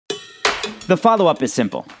The follow-up is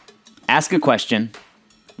simple. Ask a question,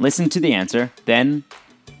 listen to the answer, then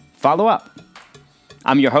follow up.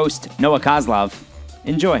 I'm your host, Noah Kozlov.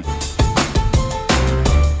 Enjoy.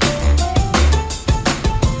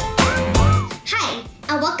 Hi,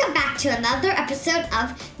 and welcome back to another episode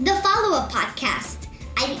of the Follow-Up Podcast.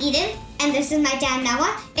 I'm Eden, and this is my dad,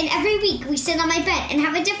 Noah, and every week we sit on my bed and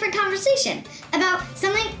have a different conversation about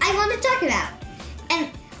something I want to talk about. And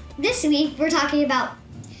this week we're talking about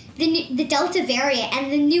the Delta variant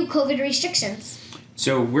and the new COVID restrictions.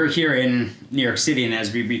 So we're here in New York City, and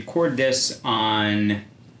as we record this on,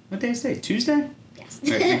 what day is it? Tuesday? Yes.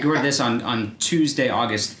 Right, we record this on Tuesday,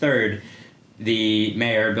 August 3rd. The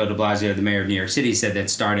mayor, Bill de Blasio, the mayor of New York City, said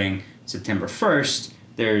that starting September 1st,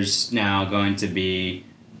 there's now going to be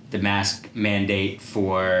the mask mandate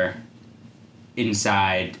for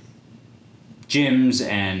inside gyms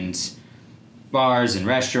and bars and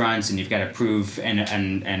restaurants, and you've got to prove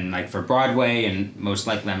and like for Broadway and most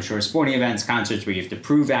likely I'm sure sporting events, concerts where you have to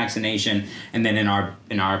prove vaccination. And then in our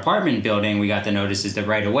apartment building we got the notices that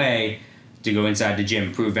right away to go inside the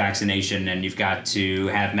gym, prove vaccination, and you've got to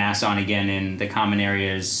have masks on again in the common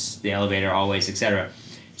areas, the elevator, hallways, etc.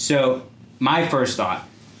 So my first thought,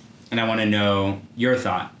 and I want to know your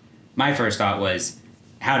thought, my first thought was,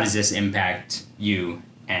 how does this impact you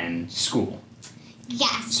and school?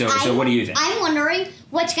 Yes. So what do you think? I'm wondering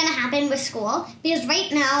what's going to happen with school, because right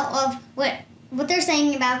now of what they're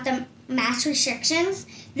saying about the mask restrictions,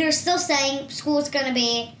 they're still saying school's going to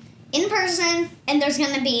be in person and there's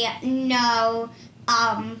going to be no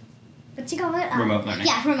what's he call it? Remote learning.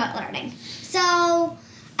 Yeah, remote learning. So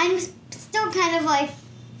I'm still kind of like,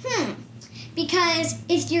 because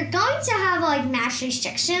if you're going to have like mask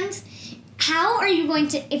restrictions, how are you going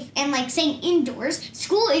to, saying indoors,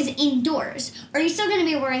 school is indoors. Are you still going to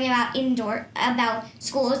be worrying about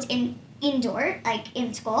schools in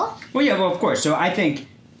school? Well, yeah, well, of course. So I think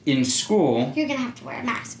in school, You're going to have to wear a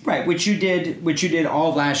mask. right, which you did all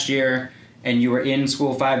of last year, and you were in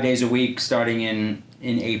school 5 days a week starting in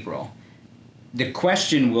April. The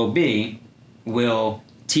question will be, will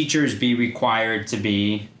teachers be required to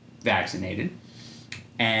be vaccinated?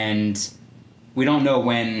 And we don't know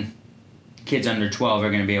when kids under 12 are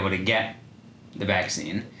going to be able to get the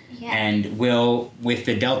vaccine. Yeah. And with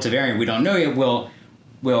the Delta variant, we don't know yet, will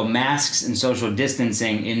masks and social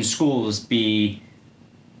distancing in schools be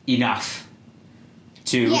enough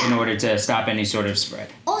in order to stop any sort of spread?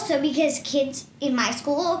 Also, because kids in my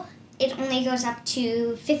school, it only goes up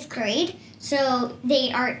to 5th grade, so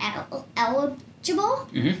they are eligible.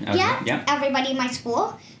 Mm-hmm. Yeah, everybody in my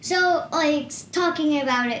school. So, talking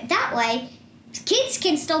about it that way, kids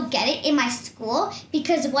can still get it in my school,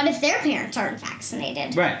 because what if their parents aren't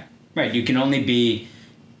vaccinated? Right. You can only be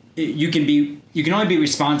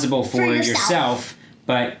responsible for yourself,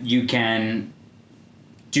 but you can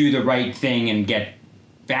do the right thing and get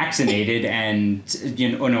vaccinated and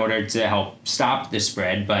in order to help stop the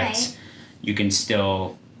spread. But right. you can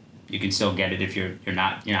still get it if you're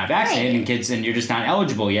not vaccinated, right. and you're just not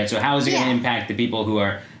eligible yet. So how is it going to impact the people who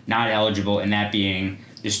are not eligible, and that being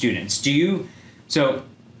the students? So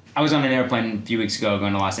I was on an airplane a few weeks ago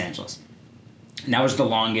going to Los Angeles. And that was the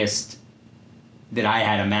longest that I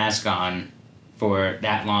had a mask on for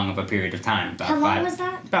that long of a period of time. How long was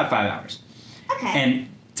that? About 5 hours. Okay. And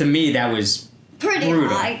to me, that was pretty brutal.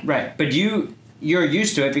 high. Right. But you're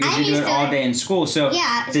used to it because you do it all day in school. So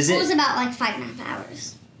yeah, school's about 5.5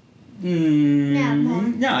 hours.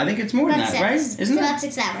 No, I think it's more than that, 6. right? Isn't it? About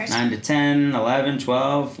 6 hours. 9 to 10, 11,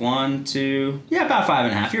 12, 1, 2... Yeah, about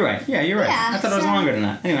 5.5. You're right. Yeah, you're right. Yeah, I thought it was longer than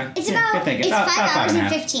that. Anyway. It's good thinking. It's 5 hours and 5.5.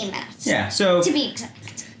 15 minutes. Yeah, so... To be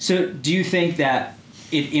exact. So do you think that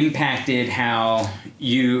it impacted how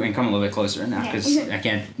you... And come a little bit closer now, because I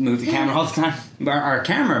can't move the camera all the time. Our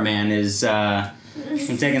cameraman is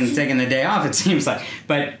taking the day off, it seems like.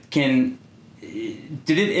 But did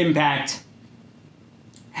it impact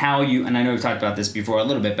how you, and I know we've talked about this before a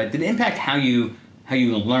little bit, but did it impact how you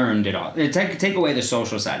learned it all? Take away the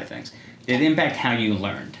social side of things. Did it impact how you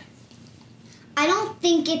learned? I don't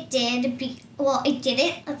think it did. It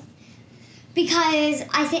didn't, because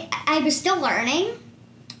I think I was still learning,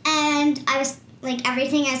 and I was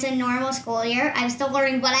everything as a normal school year. I was still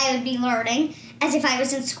learning what I would be learning as if I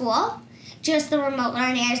was in school. Just the remote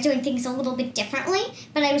learning, I was doing things a little bit differently,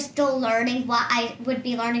 but I was still learning what I would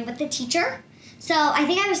be learning with the teacher. So I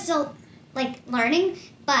think I was still learning,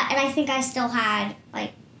 and I think I still had a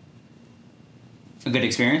good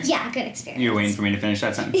experience? Yeah, a good experience. You're waiting for me to finish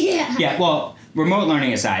that sentence? Yeah. Yeah, well, remote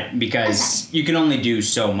learning aside, because you can only do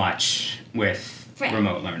so much with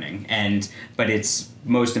remote learning, but it's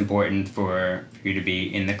most important for you to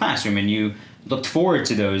be in the classroom, and you looked forward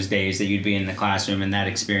to those days that you'd be in the classroom and that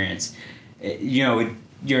experience. You know,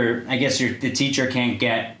 the teacher can't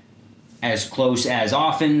get as close as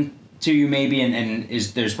often to you maybe, and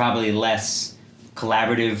there's probably less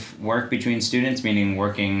collaborative work between students, meaning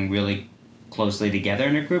working really closely together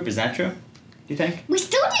in a group. Is that true, do you think? We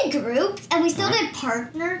still did groups, and we still did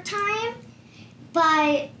partner time,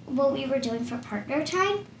 but what we were doing for partner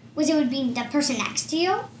time was it would be the person next to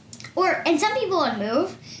you, and some people would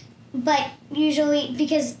move, but usually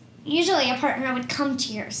a partner would come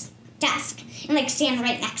to your desk and like stand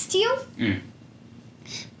right next to you.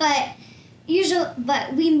 But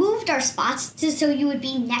we moved our spots so you would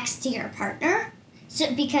be next to your partner.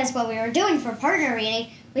 So because what we were doing for partner reading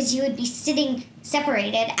was you would be sitting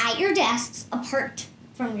separated at your desks apart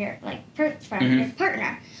from your your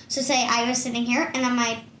partner. So say I was sitting here and on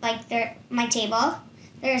my table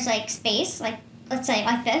there's like space, like let's say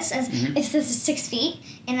like this, as if this is 6 feet,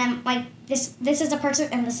 and then like this is a person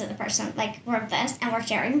and this is a person, like we're this and we're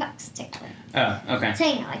sharing books together. Oh, okay.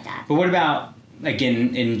 Saying it like that. But what about like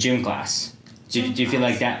in gym class? Do you feel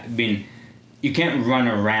like that? I mean, you can't run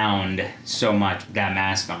around so much with that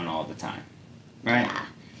mask on all the time, right? Yeah.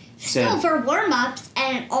 So for warm-ups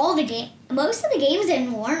and most of the games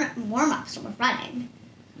in warm-ups were running.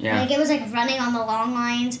 Yeah. Like it was like running on the long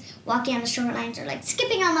lines, walking on the short lines, or like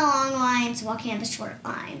skipping on the long lines, walking on the short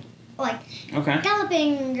line, like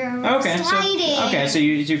galloping or sliding. So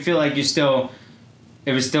you feel like it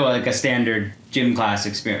was still like a standard gym class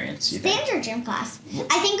experience. Standard gym class.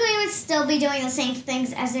 I think we would still be doing the same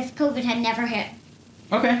things as if COVID had never hit.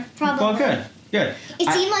 Okay. Probably. Well, good. It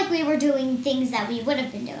seemed like we were doing things that we would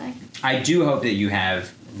have been doing. I do hope that you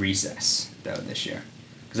have recess though this year,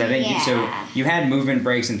 because I think you had movement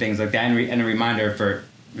breaks and things like that. And a reminder for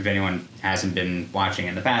if anyone hasn't been watching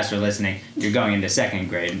in the past or listening, you're going into second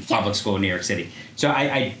grade in public school in New York City. So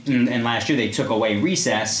and last year they took away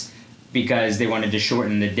recess because they wanted to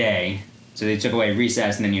shorten the day. So they took away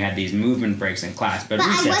recess, and then you had these movement breaks in class. But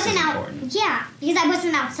recess is important. Yeah, because I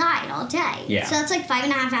wasn't outside all day. Yeah. So that's like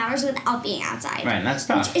 5.5 hours without being outside. Right, and that's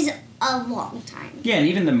tough. Which is a long time. Yeah, and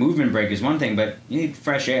even the movement break is one thing, but you need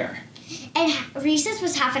fresh air. And recess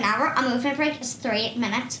was half an hour. A movement break is 3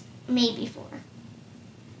 minutes, maybe 4.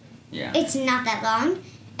 Yeah. It's not that long,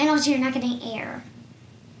 and also you're not getting air.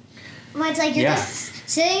 Well, it's like you're just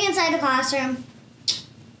sitting inside the classroom,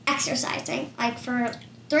 exercising, like for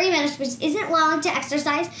 3 minutes, which isn't long to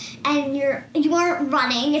exercise, and you aren't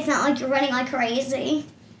running. It's not like you're running like crazy.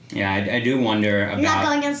 Yeah, I do wonder about... You're not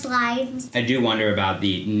going on slides. I do wonder about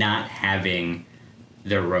the not having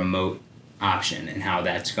the remote option and how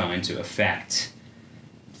that's going to affect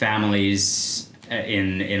families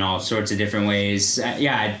in all sorts of different ways.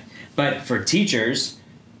 But for teachers,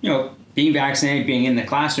 being vaccinated, being in the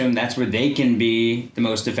classroom, that's where they can be the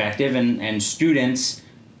most effective, and students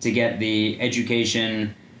to get the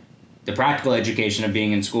education, the practical education of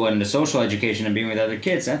being in school and the social education of being with other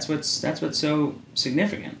kids. That's what's so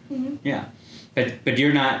significant. Mm-hmm. Yeah, but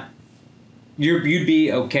you'd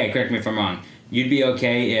be okay. Correct me if I'm wrong. You'd be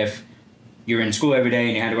okay if you're in school every day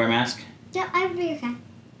and you had to wear a mask? Yeah, I would be okay.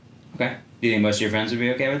 Okay. Do you think most of your friends would be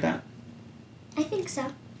okay with that? I think so.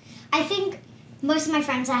 I think most of my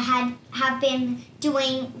friends have been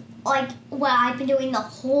doing like what I've been doing the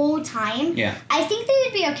whole time. Yeah. I think they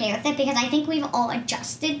would be okay with it because I think we've all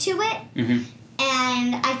adjusted to it. Mm-hmm.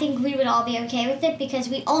 And I think we would all be okay with it because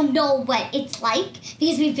we all know what it's like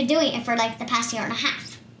because we've been doing it for like the past year and a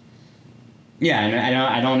half. Yeah, and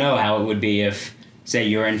I don't know how it would be if, say,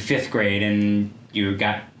 you were in 5th grade and you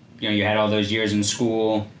got, you had all those years in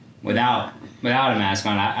school without a mask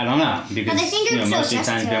on. I don't know because I think most of your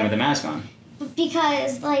time's been with a mask on.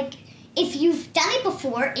 Because like if you've done it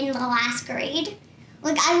before in the last grade,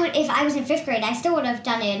 like I would, if I was in 5th grade, I still would have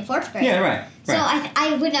done it in 4th grade. Yeah, right. So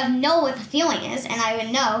I would have know what the feeling is, and I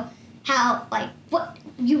would know how what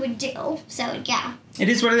you would do. So yeah. It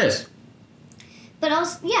is what it is. But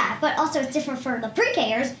also it's different for the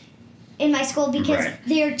pre-Kers in my school because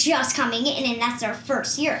they're just coming in and that's their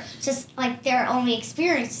first year. So it's like their only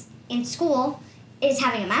experience in school is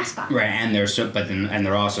having a mask on. Right, and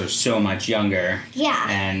they're also so much younger. Yeah,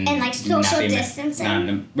 and like social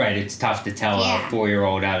distancing. It's tough to tell a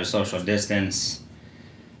 4-year-old how to social distance.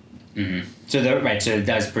 Mm-hmm. So it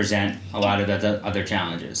does present a lot of the other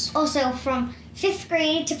challenges. Also, from 5th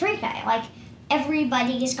grade to pre-K, like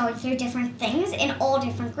everybody is going through different things in all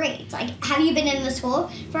different grades. Like, have you been in the school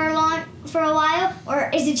for a while, or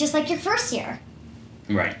is it just like your first year?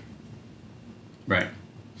 Right.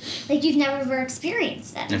 Like you've never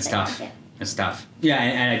experienced that. That's tough. It's tough. Yeah,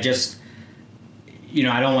 and I just,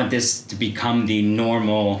 I don't want this to become the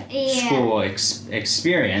normal Yeah. school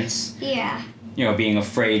experience. Yeah. Being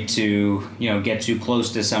afraid to, get too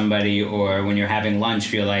close to somebody, or when you're having lunch,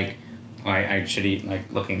 feel like, oh, I should eat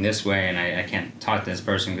like looking this way, and I can't talk to this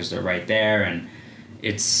person because they're right there, and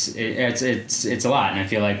it's a lot, and I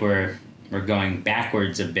feel like we're going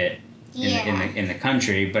backwards a bit in the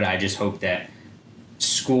country, but I just hope that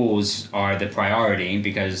schools are the priority,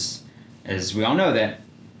 because as we all know that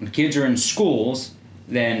when kids are in schools,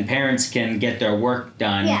 then parents can get their work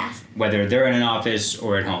done, Yes. whether they're in an office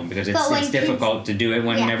or at home, because But when it's difficult to do it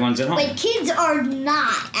when everyone's at home. When kids are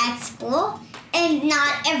not at school and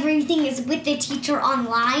not everything is with the teacher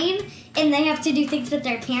online, and they have to do things with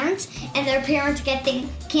their parents, and their parents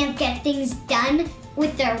can't get things done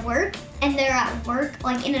with their work, and they're at work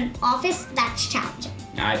like in an office, that's challenging.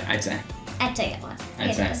 I'd say. I'd say it was. I'd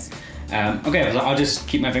It say. is. Okay, well, I'll just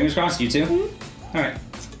keep my fingers crossed. You too? Mm-hmm. All right.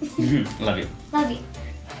 Love you. Love you.